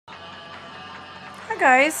Hi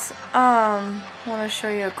guys, want to show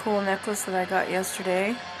you a cool necklace that I got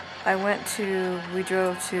yesterday. We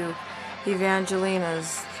drove to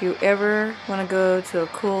Evangelina's. If you ever want to go to a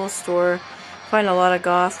cool store, find a lot of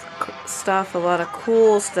goth stuff, a lot of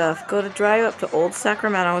cool stuff, drive up to Old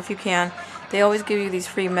Sacramento if you can. They always give you these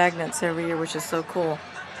free magnets every year, which is so cool.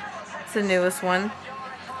 It's the newest one.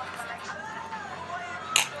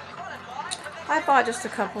 I bought just a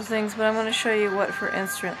couple things, but I'm going to show you what, for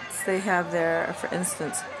instance, they have there. For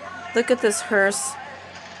instance, look at this hearse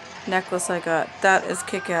necklace I got. That is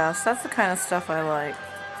kick-ass. That's the kind of stuff I like.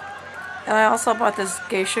 And I also bought this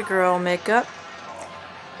Geisha Girl makeup.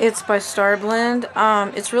 It's by Starblend.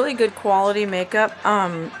 It's really good quality makeup.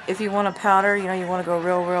 If you want a powder, you want to go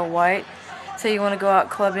real white. Say you want to go out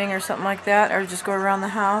clubbing or something like that, or just go around the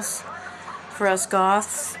house for us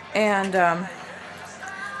goths. And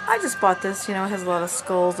I just bought this, it has a lot of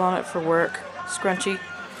skulls on it for work. Scrunchy.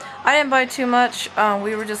 I didn't buy too much.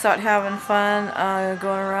 We were just out having fun,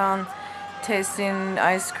 going around tasting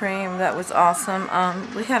ice cream. That was awesome.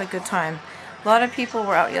 We had a good time. A lot of people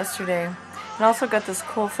were out yesterday. And also got this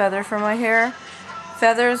cool feather for my hair.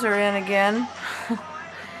 Feathers are in again.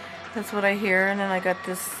 That's what I hear. And then I got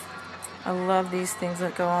this. I love these things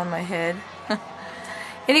that go on my head.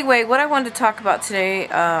 Anyway, what I wanted to talk about today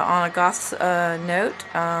on a gothy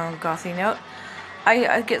note,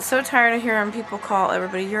 I get so tired of hearing people call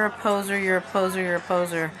everybody, you're a poser, you're a poser, you're a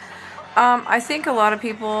poser. I think a lot of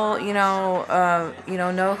people,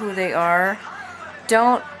 know who they are.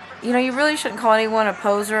 You really shouldn't call anyone a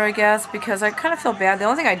poser, I guess, because I kind of feel bad. The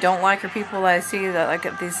only thing I don't like are people that I see that like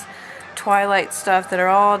at these Twilight stuff that are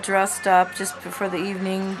all dressed up just for the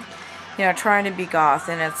evening, trying to be goth,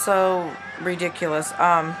 and it's so ridiculous.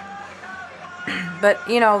 But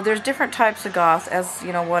there's different types of goth, as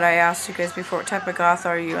what I asked you guys before. What type of goth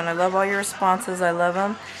are you? And I love all your responses. I love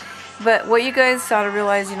them. But what you guys ought to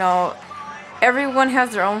realize, everyone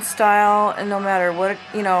has their own style, and no matter what,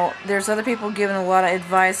 there's other people giving a lot of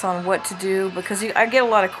advice on what to do, because I get a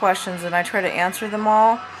lot of questions and I try to answer them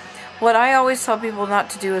all. What I always tell people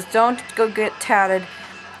not to do is don't go get tatted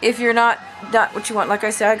if you're not what you want. Like I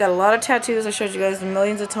said, I got a lot of tattoos. I showed you guys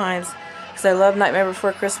millions of times because I love Nightmare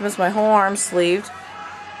Before Christmas. My whole arm's sleeved,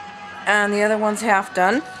 and the other one's half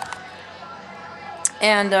done.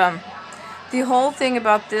 And the whole thing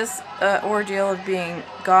about this ordeal of being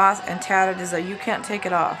goth and tatted is that you can't take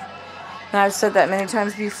it off. And I've said that many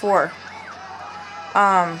times before.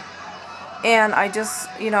 And I just,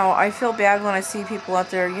 I feel bad when I see people out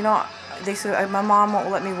there, they say, my mom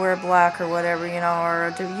won't let me wear black or whatever,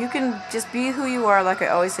 or you can just be who you are, like I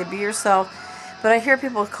always say, be yourself. But I hear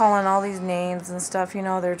people calling all these names and stuff,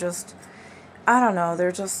 they're just, I don't know,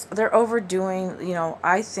 they're overdoing,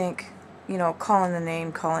 I think, calling the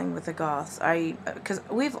name calling with the goths. Because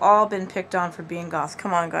we've all been picked on for being goths.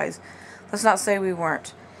 Come on, guys. Let's not say we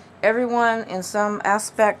weren't. Everyone in some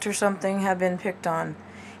aspect or something have been picked on.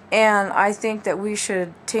 And I think that we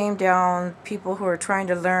should tame down people who are trying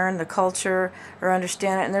to learn the culture or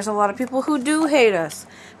understand it. And there's a lot of people who do hate us.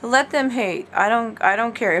 Let them hate. I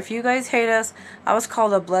don't care. If you guys hate us, I was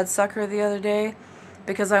called a bloodsucker the other day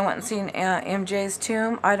because I went and seen MJ's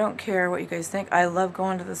tomb. I don't care what you guys think. I love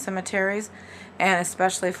going to the cemeteries, and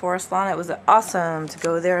especially Forest Lawn. It was awesome to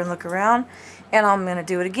go there and look around. And I'm going to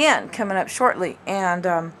do it again coming up shortly.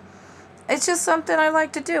 And it's just something I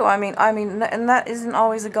like to do. I mean, and that isn't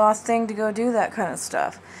always a goth thing to go do that kind of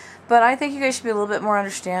stuff. But I think you guys should be a little bit more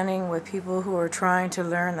understanding with people who are trying to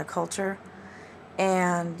learn the culture.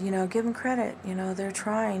 And, give them credit. They're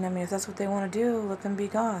trying. I mean, if that's what they want to do, let them be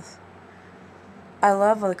goth. I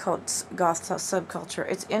love the goth subculture.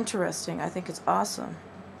 It's interesting. I think it's awesome.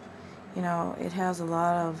 It has a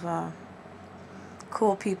lot of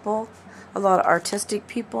cool people, a lot of artistic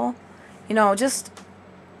people. Not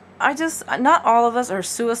all of us are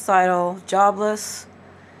suicidal, jobless,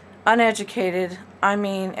 uneducated,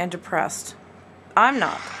 and depressed. I'm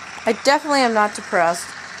not. I definitely am not depressed,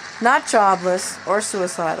 not jobless, or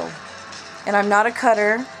suicidal. And I'm not a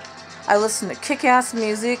cutter. I listen to kick-ass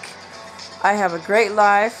music. I have a great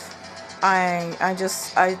life. I'm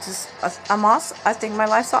awesome. I think my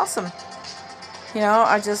life's awesome.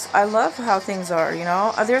 I love how things are,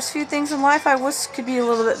 There's a few things in life I wish could be a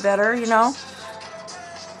little bit better,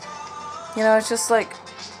 it's just like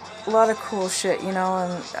a lot of cool shit, and I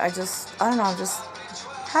don't know, I'm just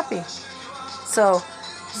happy. So,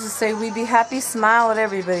 just say we be happy, smile at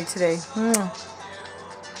everybody today.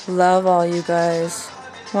 Love all you guys.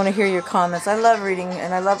 Want to hear your comments. I love reading,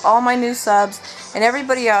 and I love all my new subs and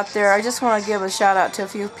everybody out there. I just want to give a shout out to a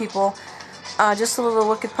few people. Just a little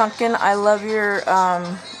Wicked Pumpkin. I love your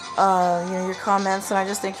comments, and I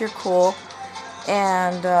just think you're cool.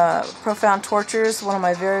 and Profound Tortures, one of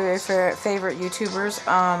my very, very favorite YouTubers.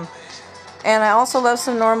 And I also love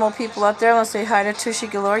some normal people out there. I want to say hi to Tushy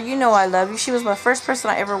Galore. You know I love you. She was my first person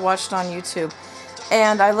I ever watched on YouTube.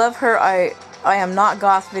 And I love her. I am not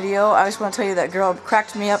goth video. I just want to tell you that girl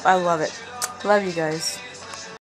cracked me up. I love it. Love you guys.